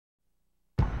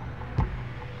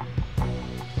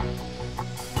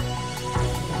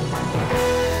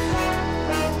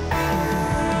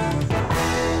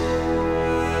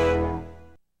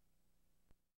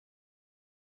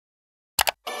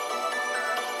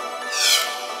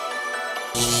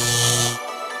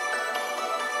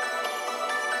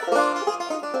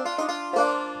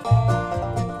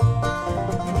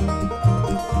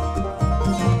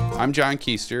I'm Jon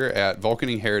Kuester at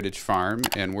Vulcaning Heritage Farm,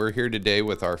 and we're here today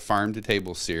with our Farm to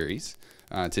Table series.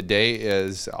 Today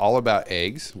is all about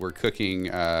eggs. We're cooking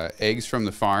eggs from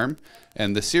the farm,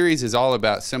 and the series is all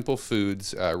about simple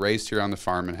foods raised here on the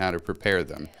farm and how to prepare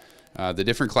them. The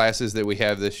different classes that we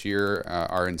have this year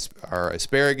are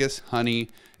asparagus, honey,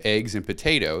 eggs, and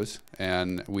potatoes,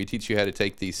 and we teach you how to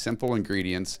take these simple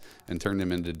ingredients and turn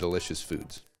them into delicious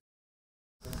foods.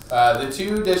 The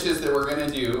two dishes that we're going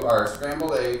to do are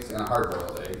scrambled eggs and a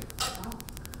hard-boiled egg.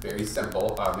 Very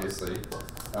simple, obviously.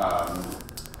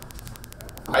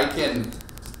 I can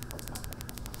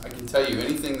tell you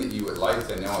anything that you would like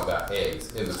to know about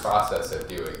eggs in the process of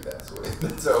doing this.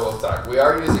 So we'll talk. We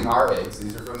are using our eggs.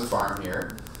 These are from the farm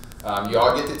here. You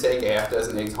all get to take a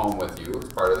half-dozen eggs home with you as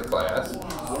part of the class.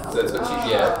 So that's what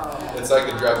you get. It's like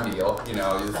a drug deal. You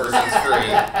know, the first one's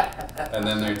free, and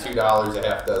then they're $2 a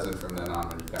half dozen from then on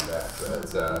when you come back. So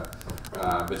it's,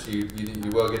 but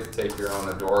you will get to take your own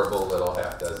adorable little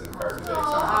half-dozen carton of eggs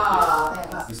home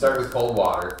with you. You start with cold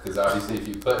water, because obviously if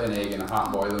you put an egg in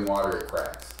hot boiling water, it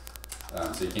cracks.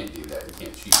 So you can't do that. You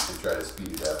can't cheat and try to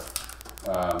speed it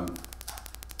up.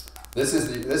 This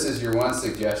is your one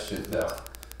suggestion, though.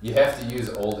 You have to use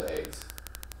old eggs.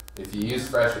 If you use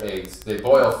fresh eggs, they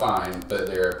boil fine, but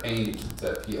they're a pain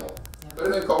to peel. Put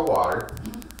them in cold water,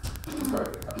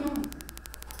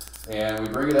 and we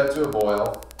bring it up to a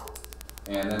boil.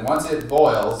 And then once it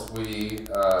boils, we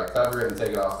cover it and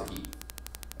take it off the heat.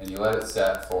 And you let it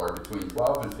set for between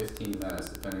 12 and 15 minutes,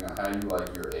 depending on how you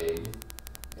like your egg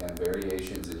and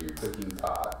variations in your cooking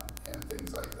pot and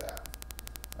things like that.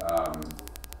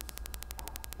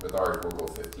 With ours, we'll go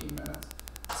 15 minutes.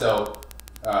 So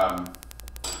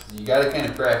you got to kind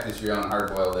of practice your own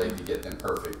hard-boiled egg to get them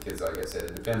perfect, because like I said,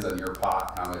 it depends on your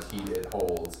pot, how much heat it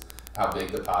holds, how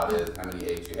big the pot is, how many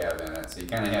eggs you have in it. So you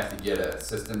kind of have to get a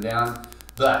system down.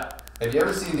 But have you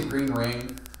ever seen the green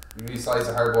ring? You slice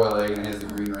a hard-boiled egg and it has the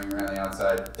green ring around the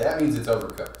outside. That means it's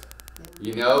overcooked.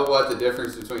 You know what the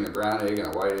difference between a brown egg and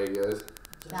a white egg is?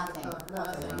 Nothing.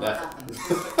 Nothing.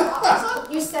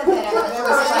 You said that. You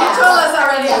told us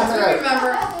already. That's right.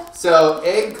 Remember. So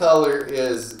egg color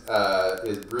is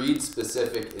breed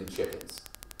specific in chickens.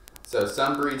 So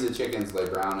some breeds of chickens lay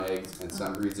brown eggs, and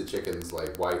some breeds of chickens lay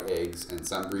white eggs, and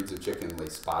some breeds of chicken lay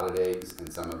spotted eggs,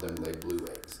 and some of them lay blue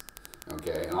eggs.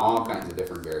 Okay, and all kinds of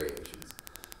different variations.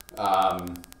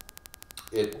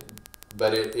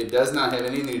 But it does not have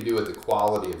anything to do with the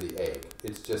quality of the egg.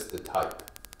 It's just the type.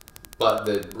 But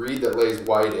the breed that lays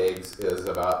white eggs is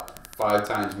about 5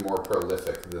 times more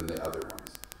prolific than the other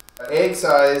ones. Egg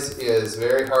size is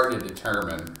very hard to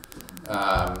determine.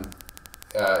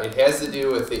 It has to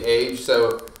do with the age.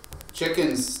 So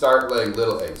chickens start laying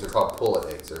little eggs. They're called pullet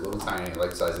eggs. They're little tiny,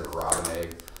 like the size of a robin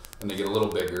egg. And they get a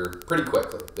little bigger pretty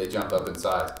quickly. They jump up in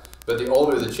size. But the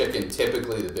older the chicken,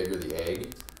 typically the bigger the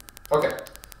egg. Okay.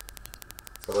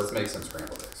 So let's make some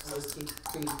scrambled eggs.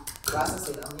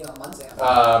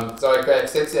 So I cracked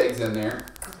 6 eggs in there.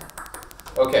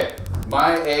 Okay,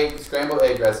 my scrambled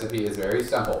egg recipe is very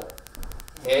simple.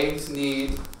 Eggs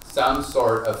need some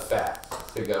sort of fat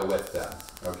to go with them,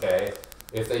 okay?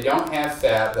 If they don't have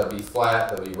fat, they'll be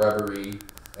flat, they'll be rubbery,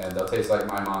 and they'll taste like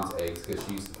my mom's eggs because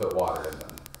she used to put water in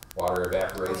them. Water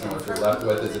evaporates, and what you're left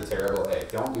with is a terrible egg.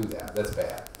 Don't do that, that's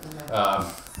bad.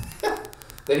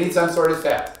 They need some sort of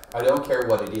fat. I don't care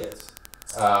what it is.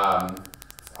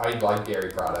 I like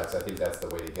dairy products. I think that's the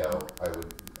way to go. I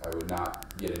would not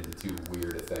get into too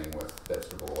weird a thing with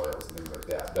vegetable oils and things like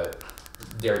that, but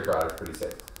dairy products are pretty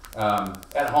safe.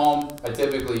 At home, I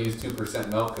typically use 2%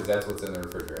 milk because that's what's in the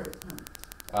refrigerator.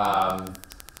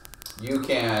 You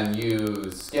can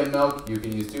use skim milk, you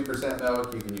can use 2%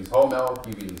 milk, you can use whole milk,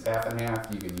 you can use half and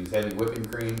half, you can use heavy whipping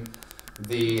cream.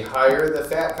 The higher the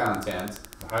fat content,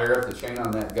 the higher up the chain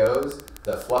on that goes,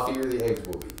 the fluffier the eggs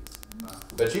will be.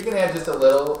 But you can add just a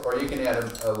little, or you can add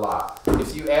a lot.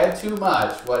 If you add too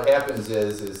much, what happens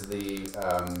is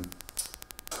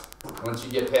once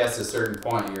you get past a certain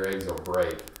point, your eggs will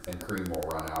break and cream will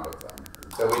run out of them.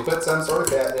 So we put some sort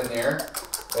of fat in there,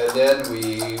 and then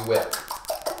we whip.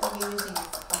 Are you using a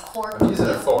fork? I'm using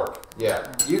a fork, yeah.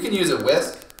 You can use a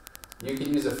whisk, you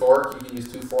can use a fork, you can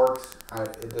use 2 forks.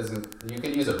 You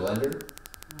can use a blender.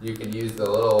 You can use the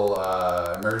little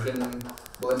immersion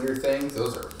blender things.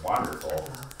 Those are wonderful.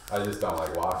 I just don't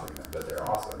like washing them, but they're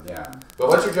awesome, yeah. But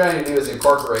what you're trying to do is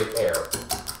incorporate air.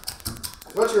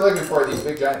 What you're looking for are these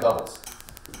big giant bubbles.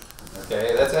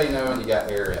 Okay, that's how you know when you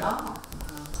got air in. Oh.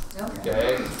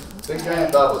 Okay, big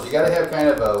giant bubbles. You got to have kind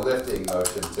of a lifting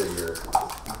motion to your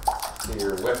to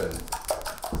your whipping.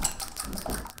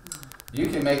 You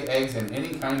can make eggs in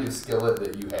any kind of skillet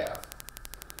that you have.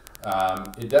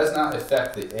 It does not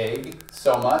affect the egg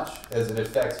so much as it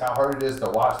affects how hard it is to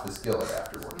wash the skillet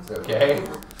afterwards, okay?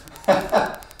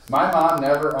 My mom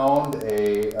never owned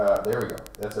a, there we go,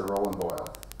 that's a roll and boil.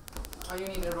 Oh, you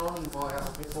need a rolling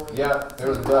boil before you... Yeah, it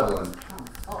was doubling,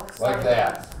 like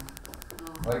that,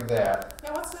 like that.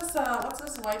 Yeah, what's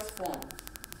this white foam?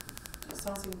 Is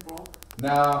something broke?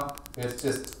 No, it's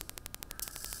just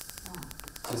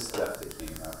stuff that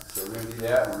came up. So we're going to do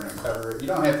that, and we're going to cover it. You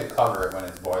don't have to cover it when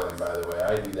it's boiling, by the way.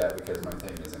 I do that because my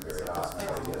thing isn't very hot. I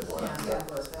gotta get it boiling.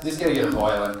 Just gotta get it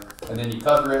boiling, and then you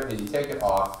cover it, and you take it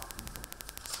off,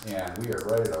 and we are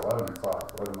right at 11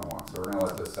 o'clock, 11:01, so we're going to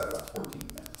let this set about 14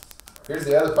 minutes. Here's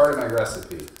the other part of my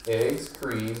recipe. Eggs,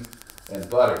 cream, and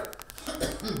butter.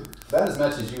 About as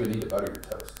much as you would need to butter your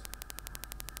toast.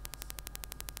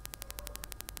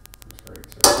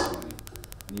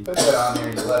 And you put that on there,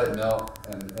 you let it melt,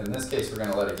 and in this case we're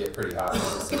going to let it get pretty hot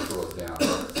so this thing cools down.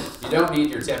 You don't need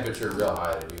your temperature real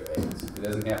high to do eggs. It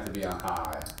doesn't have to be on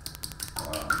high.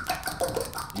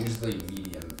 Usually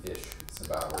medium-ish. It's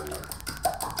about where you're...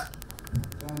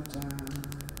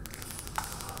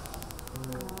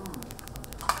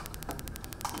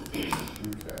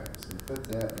 Okay, so you put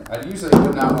that in. I usually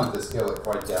would not want the skillet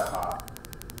quite that hot,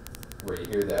 where you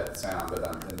hear that sound, but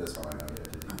in this one I know you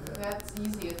have to do that. That's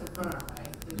easier to burn, right?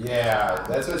 Yeah,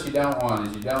 that's what you don't want,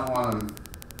 is you don't want them,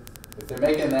 if they're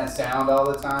making that sound all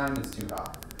the time, it's too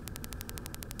hot.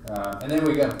 And then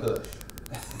we're going to push.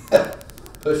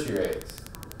 Push your eggs.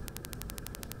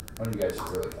 One of you guys should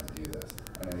really come do this.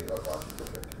 I know you love watching the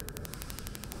cook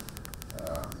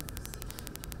here.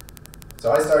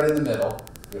 So I start in the middle,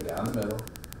 go down the middle,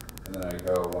 and then I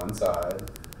go one side.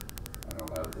 I don't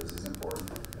know if this is important.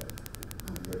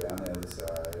 But go down the other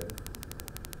side.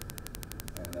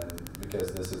 And then,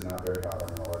 because this is not very hot, I'm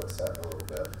going to let it set a little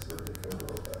bit, so that it cook a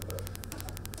little bit.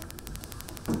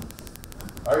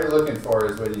 But all you're looking for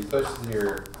is when you push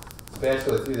your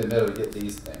spatula through the middle, you get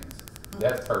these things.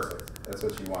 That's perfect. That's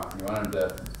what you want. You want them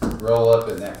to roll up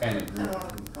in that kind of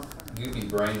goopy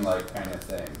brain-like kind of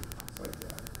thing. Just like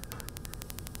that.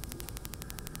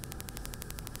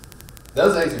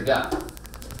 Those eggs are done.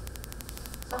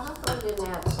 So how come you didn't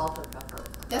add salt and pepper?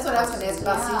 That's what I was going to ask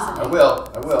about seasoning. I will.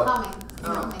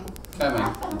 Coming.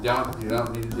 You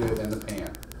don't need to do it in the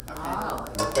pan. Oh.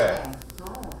 Okay.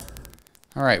 Oh.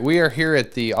 All right, we are here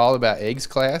at the All About Eggs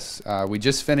class. We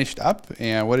just finished up,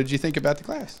 and what did you think about the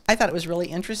class? I thought it was really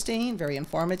interesting, very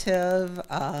informative,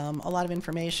 a lot of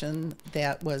information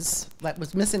that was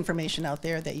misinformation out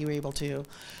there that you were able to,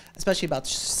 especially about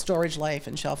storage life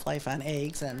and shelf life on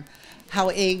eggs, and how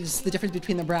eggs, the difference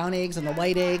between the brown eggs and the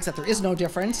white eggs, that there is no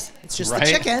difference. It's just the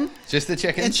chicken. Just the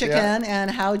chicken. And chicken, and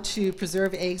how to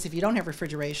preserve eggs if you don't have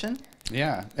refrigeration.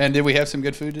 Yeah, and did we have some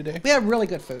good food today? We have really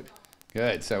good food.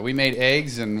 Good. So we made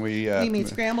eggs, and we made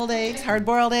scrambled eggs,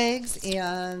 hard-boiled eggs,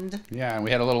 and and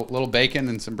we had a little bacon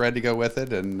and some bread to go with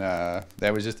it, and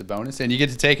that was just a bonus. And you get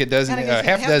to take half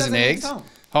a dozen eggs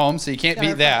home, so you can't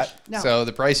beat that. No. So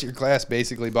the price of your class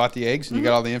basically bought the eggs, and you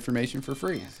got all the information for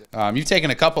free. You've taken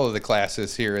a couple of the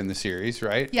classes here in the series,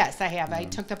 right? Yes, I have. I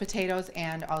took the potatoes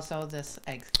and also this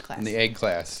egg class. In the egg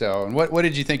class. So, and what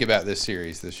did you think about this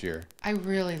series this year? I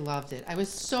really loved it. I was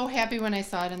so happy when I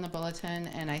saw it in the bulletin,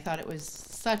 and I thought it was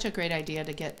such a great idea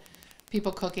to get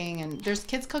people cooking. And there's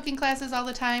kids cooking classes all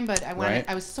the time, but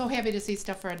I was so happy to see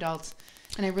stuff for adults,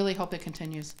 and I really hope it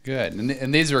continues. Good.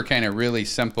 And these were kind of really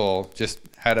simple, just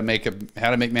how to make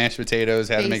mashed potatoes,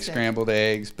 how to make scrambled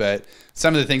eggs, but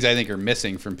some of the things I think are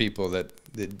missing from people that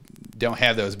don't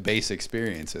have those base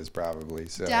experiences probably.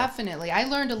 So definitely. I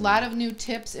learned a lot of new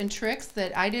tips and tricks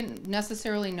that I didn't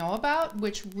necessarily know about,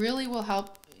 which really will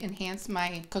help enhance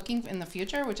my cooking in the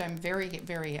future, which I'm very,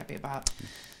 very happy about.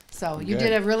 So you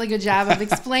did a really good job of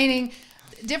explaining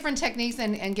different techniques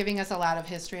and giving us a lot of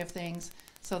history of things.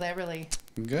 So that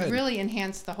really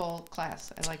enhanced the whole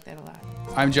class. I like that a lot.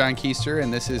 I'm Jon Kuester,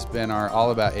 and this has been our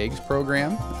All About Eggs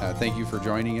program. Thank you for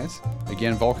joining us.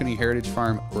 Again, Vulcany Heritage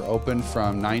Farm, we're open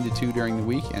from 9 to 2 during the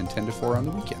week and 10 to 4 on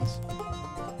the weekends.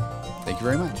 Thank you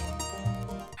very much.